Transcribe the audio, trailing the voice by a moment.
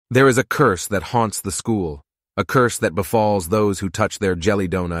There is a curse that haunts the school, a curse that befalls those who touch their jelly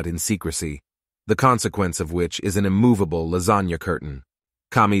donut in secrecy, the consequence of which is an immovable lasagna curtain.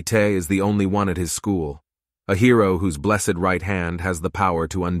 Kamite is the only one at his school, a hero whose blessed right hand has the power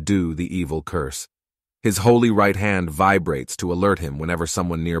to undo the evil curse. His holy right hand vibrates to alert him whenever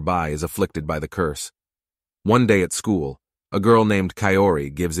someone nearby is afflicted by the curse. One day at school, a girl named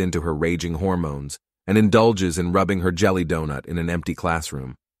Kaori gives in to her raging hormones and indulges in rubbing her jelly donut in an empty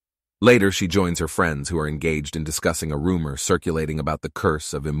classroom. Later, she joins her friends who are engaged in discussing a rumor circulating about the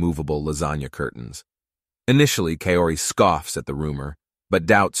curse of immovable lasagna curtains. Initially, Kaori scoffs at the rumor, but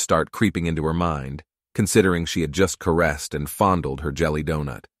doubts start creeping into her mind, considering she had just caressed and fondled her jelly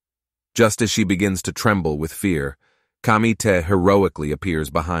donut. Just as she begins to tremble with fear, Kamite heroically appears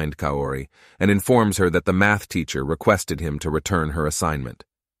behind Kaori and informs her that the math teacher requested him to return her assignment.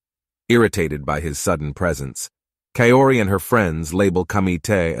 Irritated by his sudden presence, Kaori and her friends label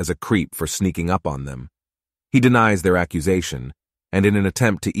Kamite as a creep for sneaking up on them. He denies their accusation, and in an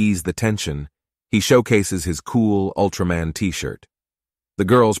attempt to ease the tension, he showcases his cool Ultraman t-shirt. The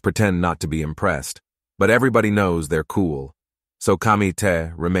girls pretend not to be impressed, but everybody knows they're cool, so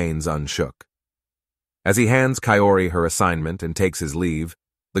Kamite remains unshook. As he hands Kaori her assignment and takes his leave,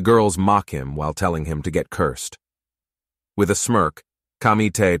 the girls mock him while telling him to get cursed. With a smirk,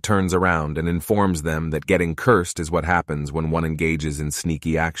 Kamite turns around and informs them that getting cursed is what happens when one engages in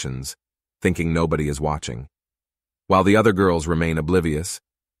sneaky actions, thinking nobody is watching. While the other girls remain oblivious,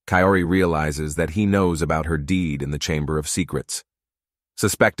 Kaori realizes that he knows about her deed in the Chamber of Secrets.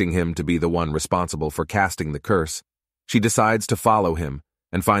 Suspecting him to be the one responsible for casting the curse, she decides to follow him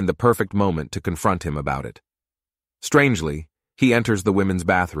and find the perfect moment to confront him about it. Strangely, he enters the women's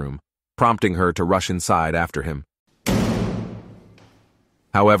bathroom, prompting her to rush inside after him.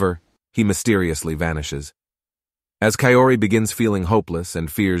 However, he mysteriously vanishes. As Kaori begins feeling hopeless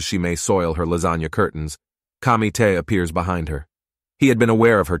and fears she may soil her lasagna curtains, Kamite appears behind her. He had been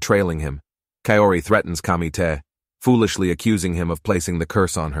aware of her trailing him. Kaori threatens Kamite, foolishly accusing him of placing the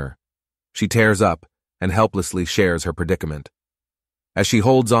curse on her. She tears up and helplessly shares her predicament. As she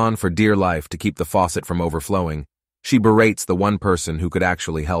holds on for dear life to keep the faucet from overflowing, she berates the one person who could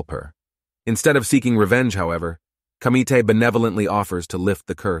actually help her. Instead of seeking revenge, however, Kamite benevolently offers to lift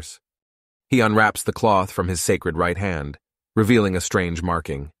the curse. He unwraps the cloth from his sacred right hand, revealing a strange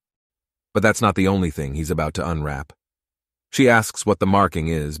marking. But that's not the only thing he's about to unwrap. She asks what the marking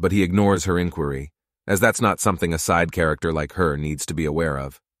is, but he ignores her inquiry, as that's not something a side character like her needs to be aware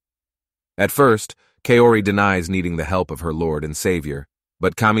of. At first, Kaori denies needing the help of her lord and savior,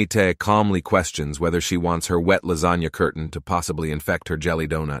 but Kamite calmly questions whether she wants her wet lasagna curtain to possibly infect her jelly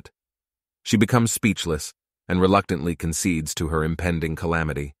donut. She becomes speechless and reluctantly concedes to her impending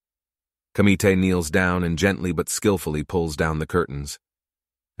calamity. Kamite kneels down and gently but skillfully pulls down the curtains.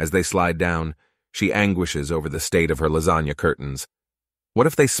 As they slide down, she anguishes over the state of her lasagna curtains. What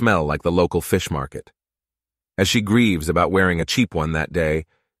if they smell like the local fish market? As she grieves about wearing a cheap one that day,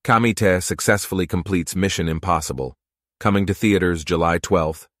 Kamite successfully completes Mission Impossible, coming to theaters July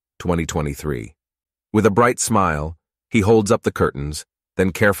 12, 2023. With a bright smile, he holds up the curtains,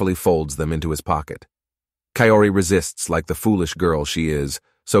 then carefully folds them into his pocket. Kaori resists like the foolish girl she is,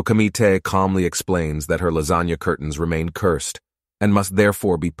 so Kamite calmly explains that her lasagna curtains remain cursed and must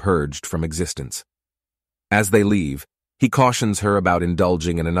therefore be purged from existence. As they leave, he cautions her about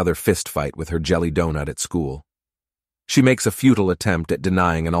indulging in another fistfight with her jelly donut at school. She makes a futile attempt at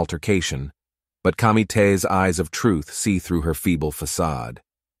denying an altercation, but Kamite's eyes of truth see through her feeble facade.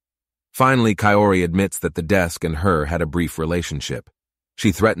 Finally, Kaori admits that the desk and her had a brief relationship.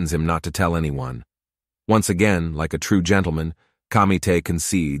 She threatens him not to tell anyone. Once again, like a true gentleman, Kamite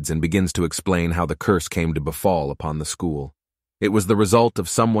concedes and begins to explain how the curse came to befall upon the school. It was the result of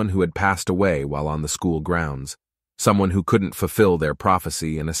someone who had passed away while on the school grounds, someone who couldn't fulfill their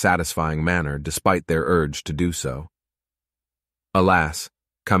prophecy in a satisfying manner despite their urge to do so. Alas,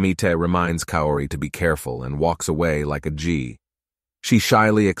 Kamite reminds Kaori to be careful and walks away like a G. She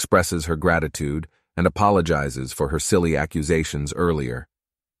shyly expresses her gratitude and apologizes for her silly accusations earlier.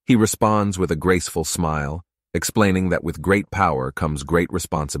 He responds with a graceful smile, explaining that with great power comes great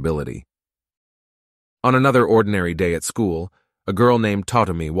responsibility. On another ordinary day at school, a girl named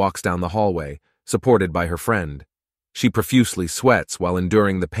Totomi walks down the hallway, supported by her friend. She profusely sweats while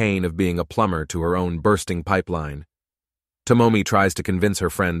enduring the pain of being a plumber to her own bursting pipeline. Tomomi tries to convince her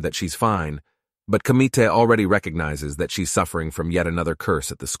friend that she's fine, but Kamite already recognizes that she's suffering from yet another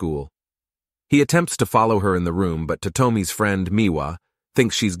curse at the school. He attempts to follow her in the room, but Totomi's friend, Miwa,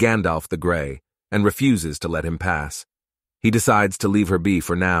 thinks she's Gandalf the Grey and refuses to let him pass. He decides to leave her be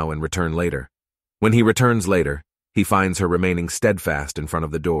for now and return later. When he returns later, he finds her remaining steadfast in front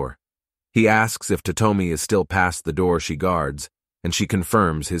of the door. He asks if Totomi is still past the door she guards, and she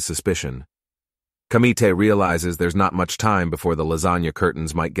confirms his suspicion. Kamite realizes there's not much time before the lasagna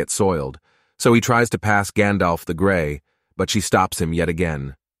curtains might get soiled, so he tries to pass Gandalf the Grey, but she stops him yet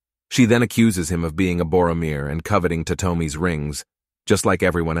again. She then accuses him of being a Boromir and coveting Totomi's rings, just like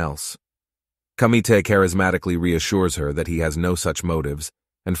everyone else. Kamite charismatically reassures her that he has no such motives,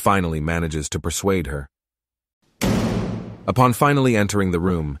 and finally manages to persuade her. Upon finally entering the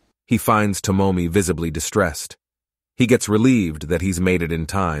room, he finds Tomomi visibly distressed. He gets relieved that he's made it in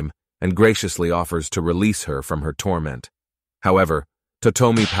time, and graciously offers to release her from her torment. However,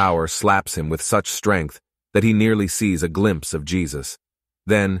 Totomi Power slaps him with such strength that he nearly sees a glimpse of Jesus.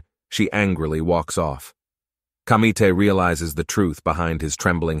 Then, she angrily walks off. Kamite realizes the truth behind his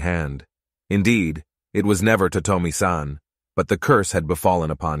trembling hand. Indeed, it was never Totomi-san, but the curse had befallen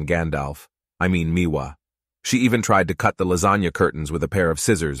upon Miwa. She even tried to cut the lasagna curtains with a pair of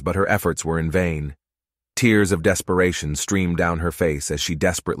scissors, but her efforts were in vain. Tears of desperation stream down her face as she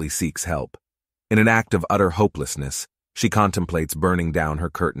desperately seeks help. In an act of utter hopelessness, she contemplates burning down her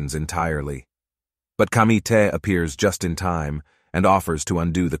curtains entirely. But Kamite appears just in time and offers to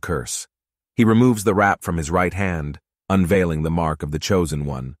undo the curse. He removes the wrap from his right hand, unveiling the mark of the Chosen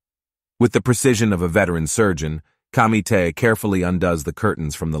One. With the precision of a veteran surgeon, Kamite carefully undoes the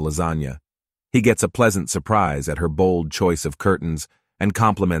curtains from the lasagna. He gets a pleasant surprise at her bold choice of curtains and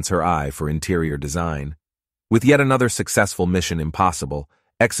compliments her eye for interior design. With yet another successful Mission Impossible,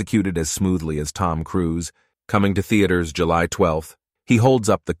 executed as smoothly as Tom Cruise, coming to theaters July 12th, he holds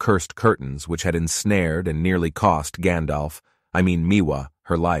up the cursed curtains which had ensnared and nearly cost Miwa,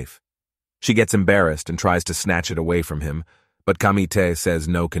 her life. She gets embarrassed and tries to snatch it away from him, but Kamite says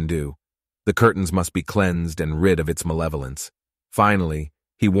no can do. The curtains must be cleansed and rid of its malevolence. Finally,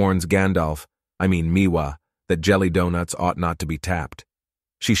 he warns Miwa, that jelly donuts ought not to be tapped.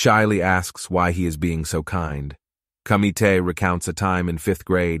 She shyly asks why he is being so kind. Kamite recounts a time in 5th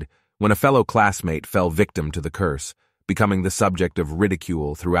grade when a fellow classmate fell victim to the curse, becoming the subject of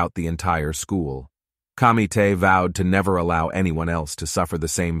ridicule throughout the entire school. Kamite vowed to never allow anyone else to suffer the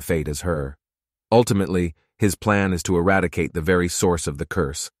same fate as her. Ultimately, his plan is to eradicate the very source of the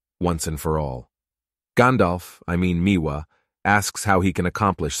curse, once and for all. Miwa, asks how he can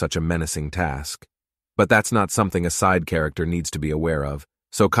accomplish such a menacing task. But that's not something a side character needs to be aware of,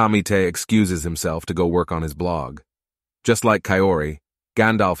 so Kamite excuses himself to go work on his blog. Just like Kaori,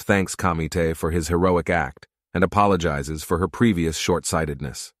 Gandalf thanks Kamite for his heroic act and apologizes for her previous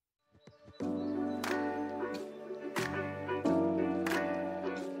short-sightedness.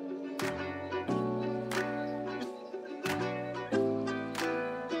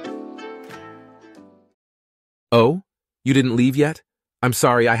 Oh? You didn't leave yet? I'm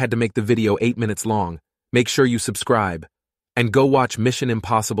sorry I had to make the video 8 minutes long. Make sure you subscribe. And go watch Mission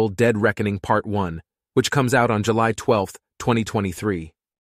Impossible Dead Reckoning Part 1, which comes out on July 12th, 2023.